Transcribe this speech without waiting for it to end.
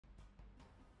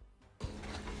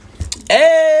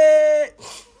Hey!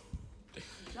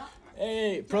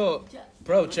 Hey, Pro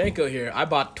Chenko here. I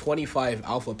bought 25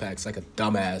 alpha packs like a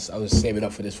dumbass. I was saving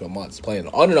up for this for months, playing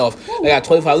on and off. I got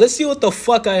 25. Let's see what the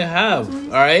fuck I have.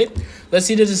 All right? Let's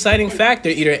see the deciding factor.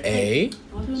 Either A,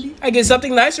 I get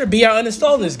something nice, or B, I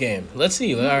uninstall this game. Let's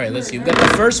see. All right, let's see. We got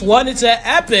the first one. It's an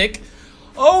epic.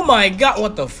 Oh my god,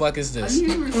 what the fuck is this? It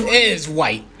is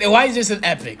white. Why is this an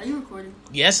epic? Are you recording?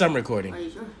 Yes, I'm recording. Are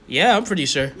you sure? Yeah, I'm pretty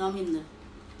sure. No, I mean the...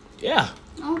 Yeah.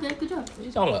 Oh, okay, good job. I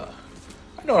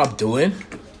know what I'm doing.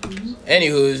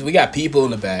 Anywho's, we got people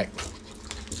in the back.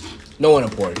 No one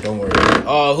important, don't worry.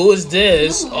 Oh, who is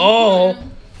this? Oh,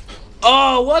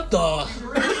 what the?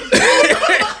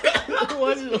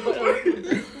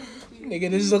 Nigga,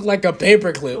 this look like a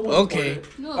paperclip.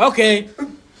 Okay.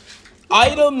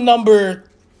 Item number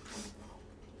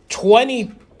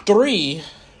 23.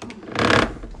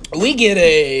 We get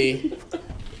a...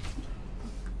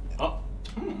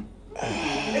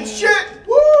 It's shit!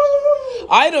 Woo!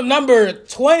 Item number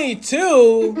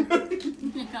 22.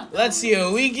 Let's see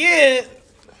what we get.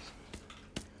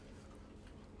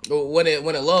 When it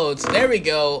loads. There we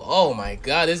go. Oh my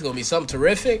god, this is gonna be something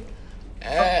terrific.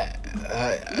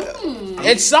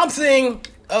 It's something.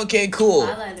 Okay, cool.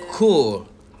 Cool.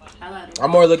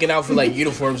 I'm more looking out for like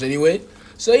uniforms anyway.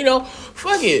 So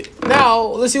fuck it. Now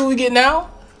let's see what we get now.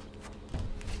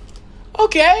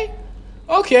 Okay.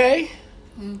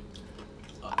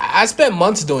 I spent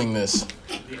months doing this.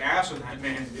 The ass of that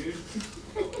man, dude.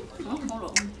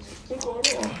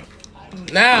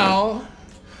 Now,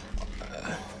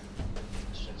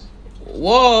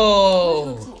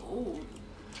 whoa,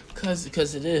 cause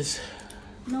it is.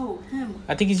 No, him.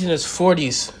 I think he's in his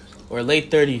 40s or late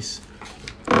 30s.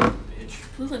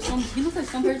 He looks like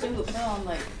some person who fell on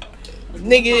like.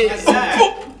 Nigga. What's that?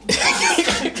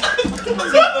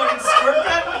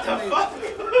 What the fuck?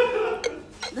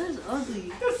 That is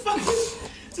ugly.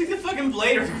 It's like the fucking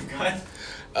Blade Runner guy.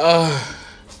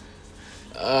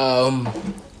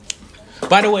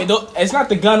 By the way, it's not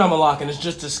the gun I'm unlocking. It's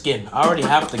just the skin. I already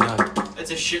have the gun.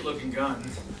 That's a shit looking gun.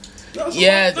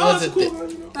 Yeah, it's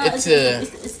a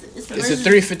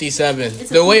 357.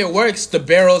 The way it works, the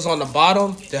barrel's on the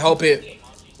bottom to help it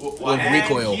with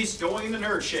recoil. He's doing the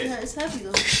nerd shit. Yeah, it's heavy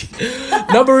though.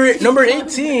 Number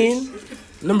 18.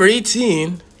 Number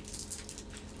 18.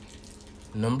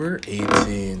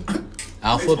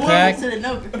 Alpha pack.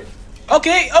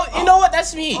 Okay. Oh, you know what?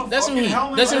 That's some heat. That's some heat.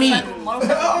 That's some heat.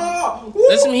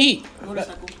 That's some heat.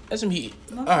 That's some heat.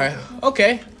 All right.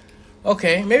 Okay.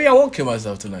 Maybe I won't kill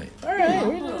myself tonight. All right.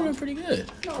 We're doing pretty good.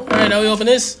 All right. Now we open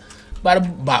this. Baba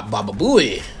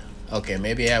booey. Okay.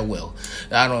 Maybe I will.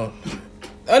 I don't.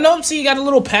 Oh no! See, you got a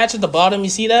little patch at the bottom. You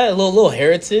see that? A little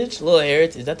heritage.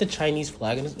 Is that the Chinese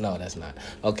flag? No, that's not.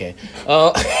 Okay.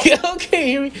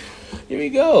 Okay. Here we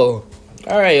go.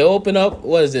 All right. Open up.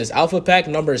 What is this? Alpha pack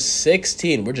number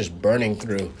 16. We're just burning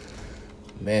through.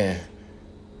 Man.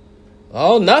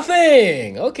 Oh,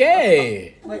 nothing.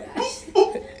 Okay.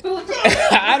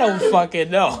 I don't fucking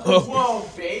know. Whoa,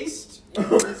 based?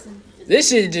 This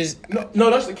shit just. No,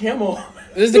 that's the camo.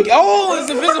 It's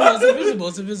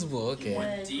invisible.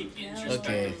 Okay. Deep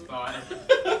introspective thought.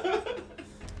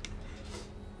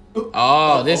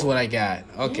 Oh, this is what I got.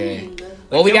 Okay.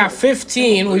 Well, we got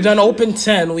 15. We've done open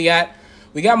 10. We got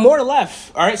more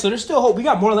left. All right, so there's still hope. We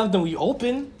got more left than we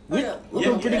opened. We're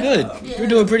doing pretty good. Yeah. We're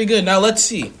doing pretty good. Now let's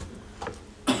see.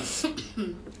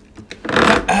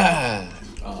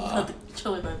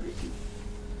 Chili baby.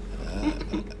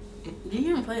 Do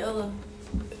you even play other?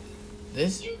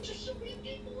 This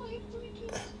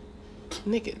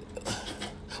nigga.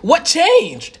 What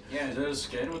changed? Yeah, is that a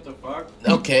skin? What the fuck?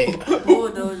 Okay.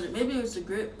 Bulldozer. Maybe it was the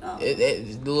grip.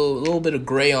 It's a little bit of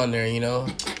gray on there, Oh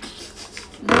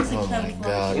my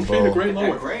god, Paint the bro. gray That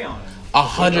lower. gray on it.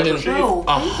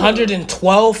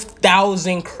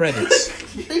 112,000 credits.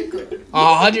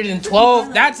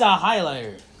 112. That's a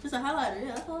highlighter. It's a highlighter,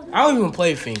 yeah. I don't even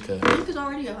play Finka. Finka's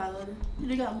already a highlighter.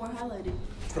 They got more highlighted.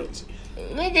 Crazy.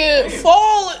 Nigga,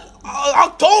 fall.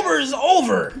 October is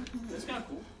over. That's kind of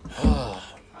cool.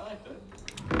 I like that.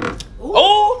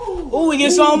 Oh, we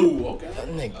get some. Ooh, okay.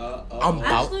 Nigga, I'm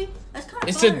out. Actually, that's kind of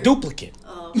It's a duplicate.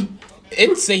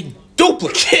 It's a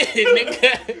duplicate,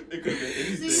 nigga. It could be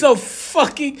anything. So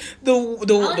fucking I like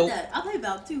that. I play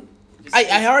Valve too.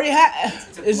 I already had.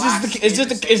 It's just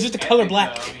the color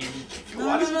black. No,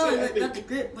 not the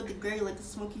grip, but the gray, like the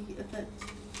smoky effect.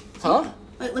 Huh?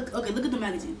 Like, look at the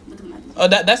magazine. Oh,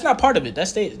 that's not part of it.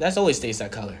 That's always stays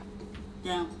that color.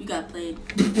 Damn, you got played.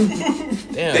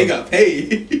 Damn. They got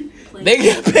paid. They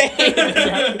get paid. They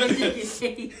did get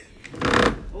paid.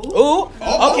 Ooh.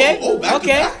 Okay. back to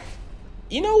Okay. back.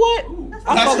 You know what?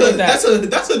 I fuck with that.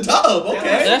 That's a dub.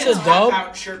 Okay. That's a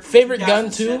dub. Favorite gun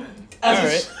too. All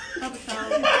right.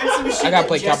 I gotta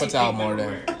play Capital more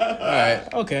then. All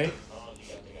right. Okay.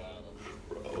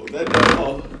 Bro, that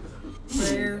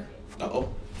Rare. Uh-oh.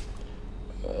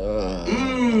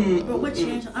 But what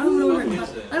changed? I don't know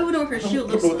what her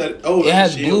shield looks like. It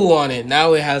has blue on it.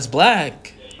 Now it has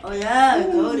black. Oh yeah,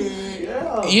 goated.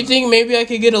 Yeah. You think maybe I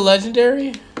could get a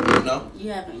legendary? No.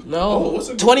 You haven't. No.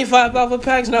 25 alpha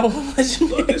packs, no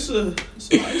legendary. Look, it's a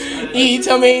nice. You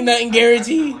tell me ain't nothing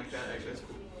guaranteed.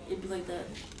 It'd be like that.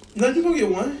 No, you gonna get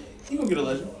one. You gonna get a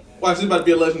legend. Watch, this about to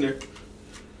be a legendary.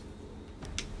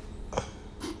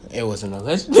 It wasn't a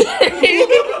legendary.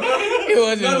 It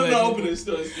wasn't a legendary. Open it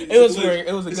still.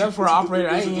 It was a gun for an operator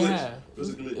I didn't even have. It was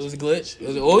a glitch. It was a glitch.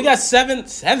 Well, we got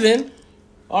seven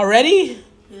already.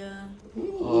 Yeah.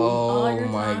 Oh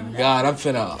my god, I'm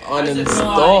finna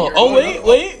uninstall. Oh wait.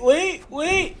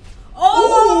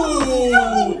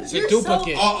 Oh! It's a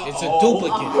duplicate. It's a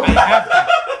duplicate. I have that.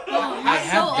 I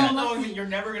have that. Knowing that you're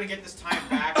never gonna get this time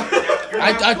back. I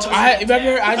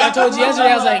remember I told you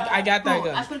yesterday. I was like, I got that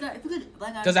gun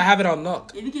because I have it on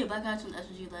Nook. If you get black eyes from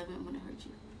SG 11, I'm gonna hurt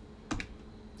you.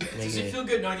 Does it feel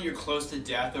good knowing that you're close to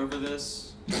death over this?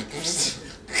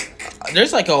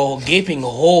 There's like a gaping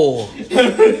hole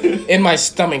in my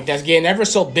stomach that's getting ever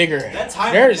so bigger. That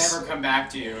time will never come back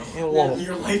to you. It won't.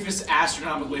 Your life is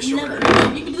astronomically You shorter.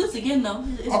 can do this again though.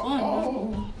 It's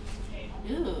fun.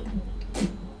 Yeah.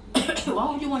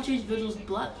 Why would you want to change Vigil's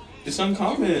black? It's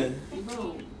uncommon.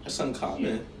 Bro. It's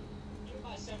uncommon.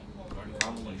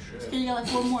 Uncommonly shit. You got like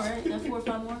 4 more, right? You got 4 or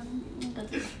 5 more?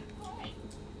 That's it.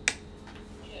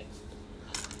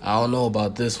 I don't know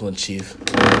about this one, Chief.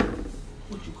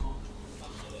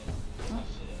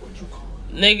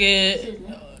 Nigga,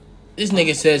 this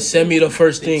nigga said, send me the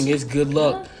first thing. It's good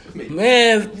luck.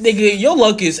 Man, nigga, your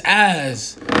luck is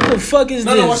ass. What the fuck is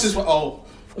this? No, watch this one. Oh.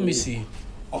 Let me see.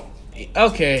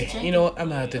 Okay, you know what? I'm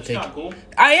gonna have to take it. Cool.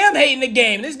 I am hating the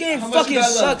game. This game fucking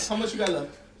sucks. How much you got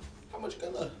left? How much you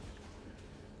got left?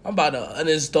 I'm about to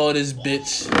uninstall this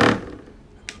bitch.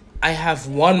 I have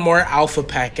one more alpha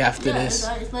pack after this.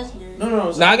 It's legendary.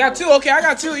 No. No, I got 2. Okay, I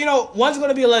got 2. You know, one's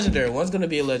gonna be a legendary. One's gonna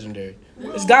be a legendary.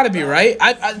 It's gotta be, right?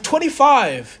 I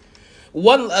 25.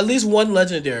 At least one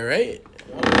legendary, right?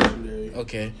 One legendary.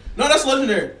 Okay. No, that's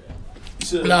legendary.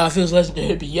 Nah, it feels legendary.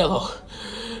 It'd be yellow.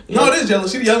 No, it is yellow.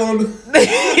 See the yellow on the.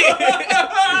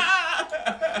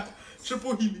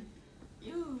 Triple Healy.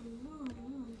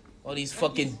 All these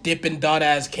fucking dipping dot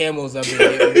ass camels I've been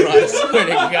getting, bro. I swear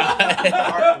to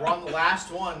God. We're on the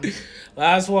last one.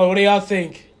 Last one. What do y'all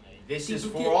think? This is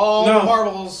for all the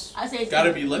marbles. I say it's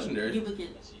gotta be legendary.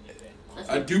 Duplicate.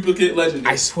 A duplicate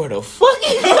legendary. I swear to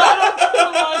fucking God.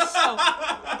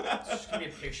 Just give me a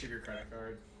picture of your credit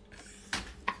card.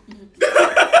 Let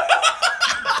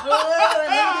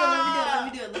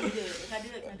me do it. Can I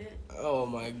do it? Oh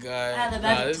my God. Ah, the Nah,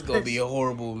 magic this is gonna touch. be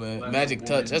horrible, man. Magic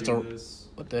touch. That's a.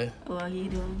 What the? What are you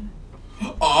doing?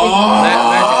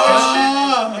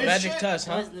 Magic touch,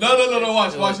 huh? No.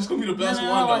 Watch. It's gonna be the best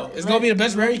one though. It's gonna be the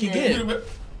best rare you can get.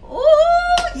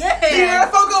 Oh yeah! Yeah,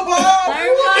 Funko Pop!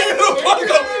 Everybody-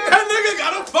 That nigga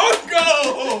got a Funko!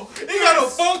 He got a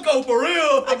Funko for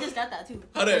real! I just got that too.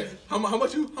 How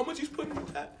much you putting in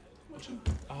that?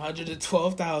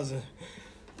 112,000.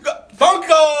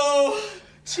 Funko!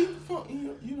 Cheap Funko,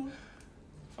 you know.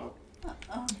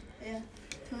 Yeah.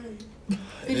 Totally.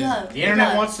 Good job. The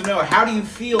internet wants to know, how do you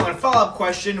feel? And a follow-up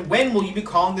question, when will you be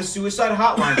calling the suicide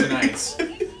hotline tonight?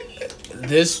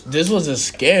 This was a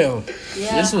scam.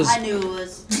 Yeah, I knew it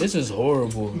was. This is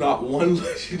horrible. Not one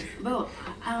legendary. Bro,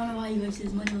 I don't know why you wasted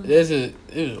his money on It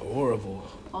is horrible,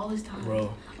 all this time.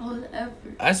 bro. All this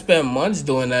effort. I spent months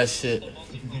doing that shit.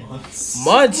 Months,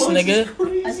 nigga.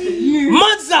 I spent years.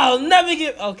 Months I'll never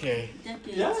get. Okay.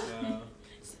 Decades. Yeah.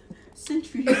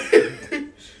 Centuries.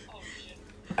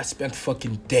 I spent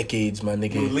fucking decades, my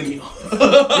nigga. Millennial.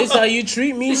 This how you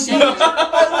treat me, son?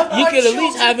 You could at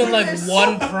least have it like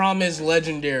one promised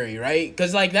legendary, right?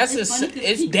 Because like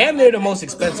it's damn near the most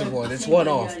expensive one. It's one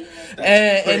off,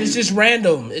 and it's just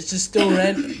random. It's just still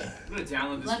random. I'm gonna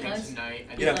download this game tonight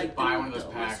and Yeah. like buy one of those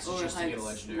packs just to get a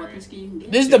legendary.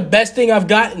 This is the best thing I've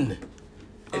gotten.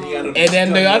 And And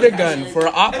then the other gun for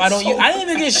op, I don't use. I didn't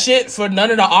even get shit for none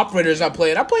of the operators I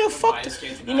played. I play a fuck.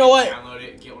 You know what? Download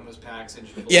it, get one of those packs, and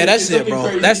just Yeah, that's It's it, looking bro.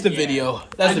 crazy. That's the Yeah. video.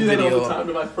 That's I the do that all the video. time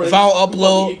to my friends If I don't who play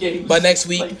upload games by next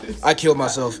week, like this. I kill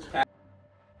myself.